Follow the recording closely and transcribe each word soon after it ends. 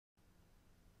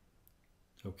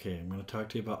Okay, I'm going to talk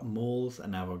to you about moles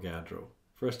and Avogadro.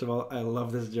 First of all, I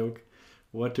love this joke.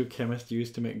 What do chemists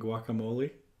use to make guacamole?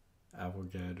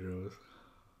 Avogadros.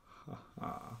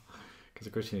 Because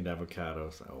of course you need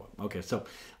avocados. Oh, okay, so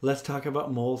let's talk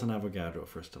about moles and Avogadro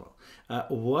first of all.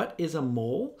 What is a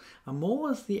mole? A mole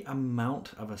is the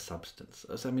amount of a substance.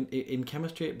 So I mean, in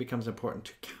chemistry, it becomes important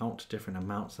to count different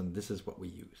amounts, and this is what we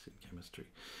use in chemistry.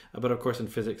 But of course, in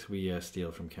physics, we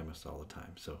steal from chemists all the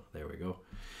time. So there we go.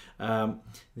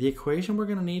 The equation we're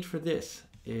going to need for this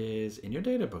is in your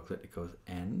data booklet. It goes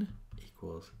N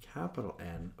equals capital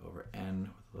N over N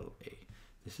with a little a.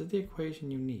 This is the equation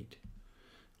you need.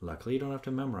 Luckily, you don't have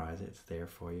to memorize it. It's there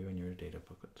for you in your data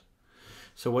booklet.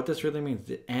 So what this really means,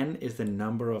 the N is the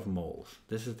number of moles.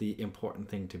 This is the important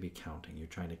thing to be counting. You're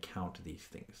trying to count these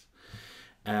things.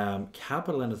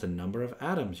 Capital N is the number of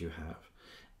atoms you have.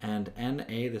 And Na,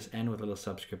 this N with a little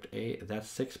subscript a, that's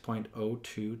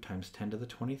 6.02 times 10 to the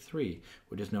 23,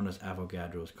 which is known as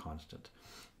Avogadro's constant.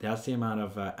 That's the amount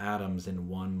of atoms in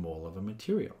 1 mole of a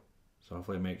material. So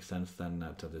hopefully it makes sense then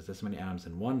that there's this many atoms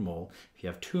in 1 mole. If you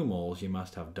have 2 moles, you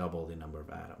must have double the number of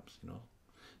atoms, you know.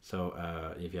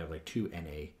 So if you have like 2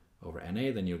 Na over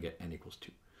Na, then you'll get N equals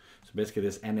 2. So basically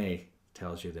this Na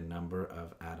tells you the number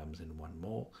of atoms in 1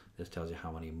 mole. This tells you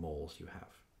how many moles you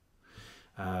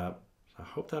have. I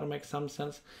hope that'll make some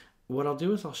sense. What I'll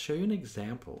do is I'll show you an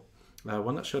example,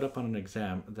 one that showed up on an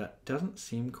exam that doesn't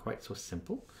seem quite so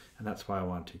simple, and that's why I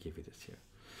want to give you this here.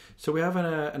 So we have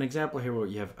an example here where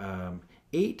you have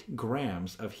 8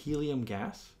 grams of helium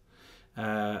gas,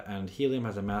 and helium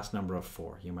has a mass number of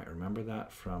 4. You might remember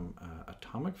that from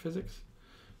atomic physics.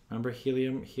 Remember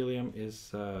helium? Helium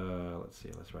is, let's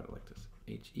see, let's write it like this.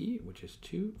 He, which is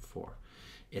 2, 4.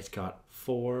 It's got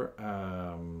 4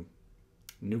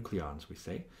 nucleons, we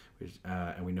say,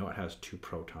 and we know it has 2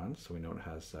 protons, so we know it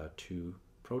has 2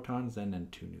 protons then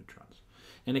and 2 neutrons.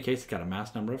 In any case, it's got a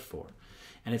mass number of 4,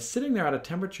 and it's sitting there at a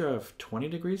temperature of 20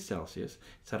 degrees Celsius.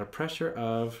 It's at a pressure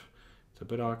of, it's a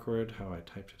bit awkward how I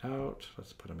typed it out.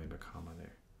 Let's put maybe a comma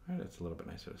there. All right, it's a little bit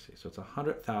nicer to see. So it's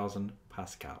 100,000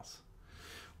 pascals.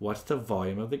 What's the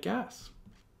volume of the gas?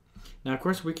 Now, of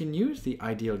course, we can use the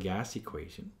ideal gas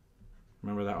equation.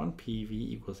 Remember that one? PV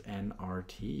equals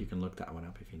nRT. You can look that one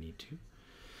up if you need to.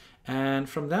 And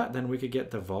from that, then we could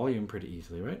get the volume pretty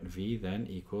easily, right? V then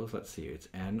equals, let's see, it's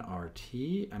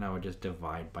nRT, and I would just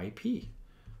divide by P.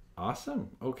 Awesome.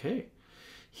 Okay.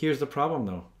 Here's the problem,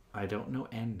 though. I don't know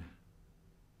N.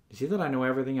 You see that I know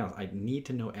everything else. I need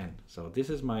to know N. So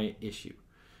this is my issue,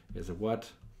 is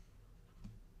what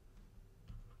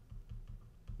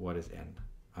is N?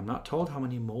 I'm not told how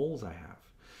many moles I have.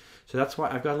 So that's why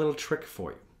I've got a little trick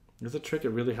for you. There's a trick it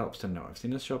really helps to know. I've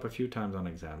seen this show up a few times on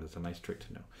exams. It's a nice trick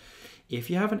to know. If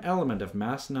you have an element of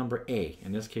mass number A,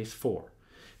 in this case 4,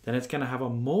 then it's going to have a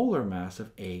molar mass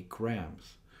of A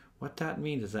grams. What that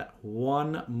means is that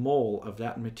 1 mole of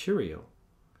that material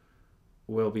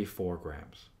will be 4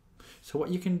 grams. So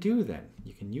what you can do then,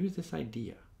 you can use this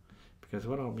idea. Because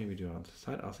what I'll maybe do on the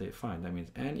side, I'll say, fine, that means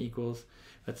N equals,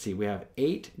 let's see, we have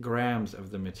 8 grams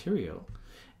of the material.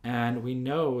 And we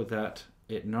know that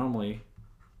it normally,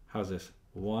 how's this?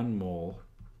 1 mole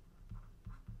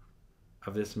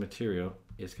of this material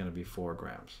is going to be 4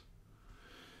 grams.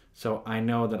 So I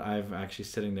know that I'm actually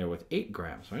sitting there with 8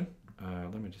 grams, right?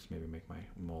 Let me just maybe make my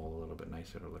mole a little bit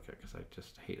nicer to look at because I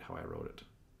just hate how I wrote it.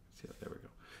 See that? There we go.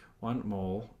 1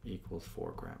 mole equals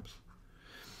 4 grams.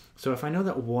 So if I know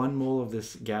that 1 mole of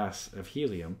this gas of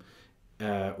helium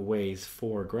weighs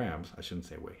 4 grams, I shouldn't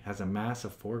say weigh, has a mass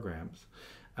of 4 grams,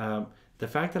 the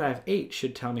fact that I have 8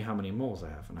 should tell me how many moles I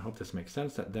have. And I hope this makes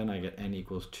sense, that then I get N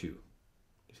equals 2. You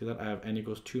see that? I have N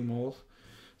equals 2 moles.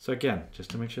 So again, just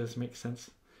to make sure this makes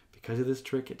sense, because of this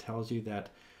trick, it tells you that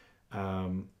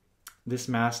this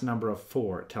mass number of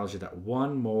 4 tells you that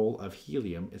 1 mole of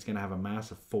helium is going to have a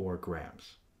mass of 4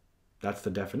 grams. That's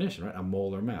the definition, right? A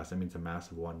molar mass. That means a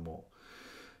mass of 1 mole.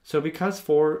 So because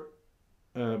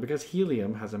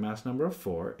helium has a mass number of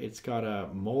 4, it's got a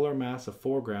molar mass of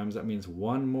 4 grams. That means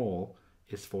 1 mole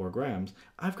is 4 grams.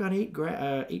 I've got 8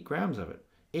 grams of it.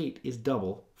 8 is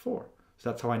double 4. So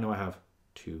that's how I know I have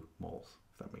 2 moles,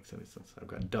 if that makes any sense. I've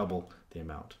got double the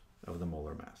amount of the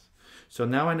molar mass. So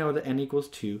now I know that N equals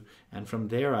 2, and from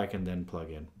there I can then plug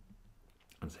in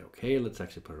and say, okay, let's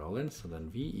actually put it all in. So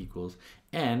then V equals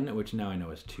N, which now I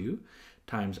know is 2,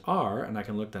 times R, and I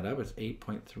can look that up. It's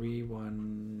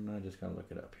 8.31, I just gotta look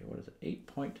it up here. What is it?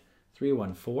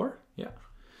 8.314, yeah.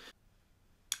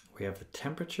 We have the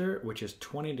temperature, which is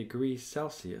 20 degrees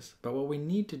Celsius, but what we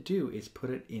need to do is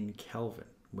put it in Kelvin.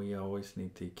 We always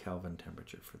need the Kelvin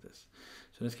temperature for this.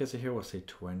 So in this case here, we'll say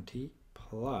 20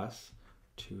 plus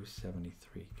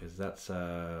 273, because that's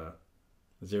 0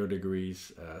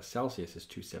 degrees Celsius is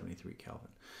 273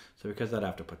 Kelvin. So because that, I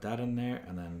have to put that in there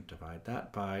and then divide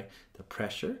that by the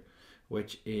pressure,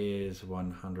 which is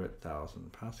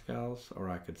 100,000 pascals, or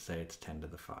I could say it's 10 to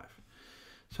the 5.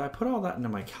 So I put all that into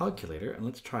my calculator, and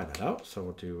let's try that out. So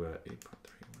we'll do 8.314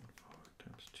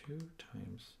 times 2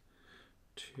 times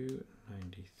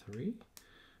 293. I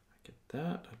get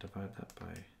that. I divide that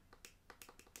by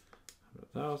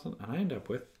 100,000, and I end up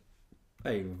with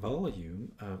a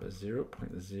volume of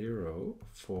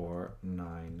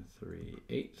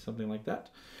 0.04938, something like that.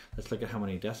 Let's look at how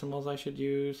many decimals I should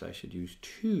use. I should use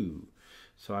 2.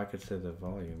 So I could say the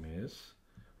volume is,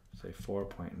 say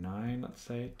 4.9, let's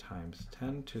say, times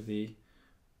 10 to the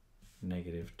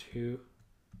 -2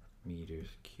 meters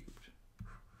cubed.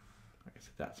 Okay,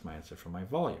 so that's my answer for my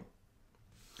volume.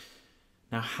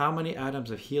 Now, how many atoms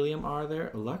of helium are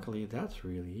there? Luckily, that's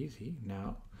really easy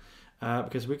now,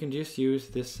 because we can just use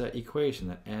this equation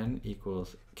that N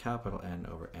equals capital N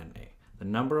over Na. The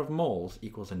number of moles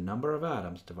equals the number of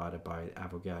atoms divided by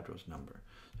Avogadro's number.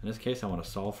 In this case, I want to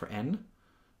solve for N.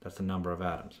 That's the number of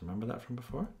atoms. Remember that from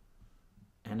before?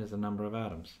 N is the number of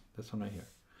atoms. This one right here.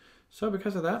 So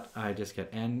because of that, I just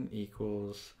get N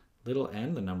equals little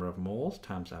n, the number of moles,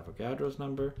 times Avogadro's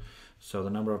number. So the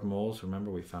number of moles,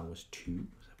 remember, we found was 2.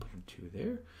 So I put in 2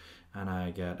 there. And I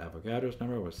get Avogadro's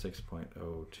number was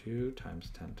 6.02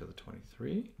 times 10 to the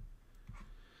 23.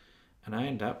 And I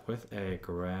end up with a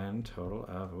grand total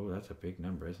of, oh, that's a big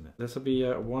number, isn't it? This will be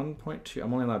 1.2.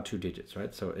 I'm only allowed 2 digits,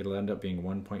 right? So it'll end up being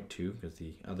 1.2, because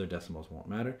the other decimals won't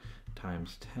matter,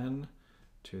 times 10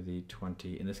 to the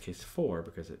 20, in this case 4,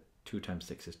 because 2 times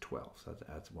 6 is 12, so that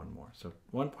adds 1 more. So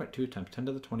 1.2 times 10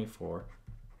 to the 24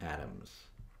 atoms,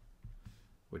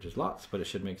 which is lots, but it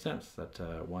should make sense that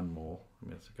 1 mole, I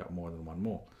mean, it's got more than 1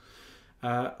 mole.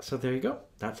 So there you go.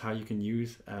 That's how you can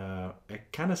use a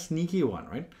kind of sneaky one,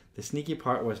 right? The sneaky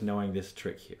part was knowing this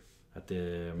trick here, that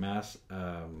the mass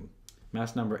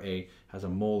number A has a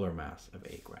molar mass of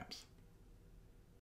 8 grams.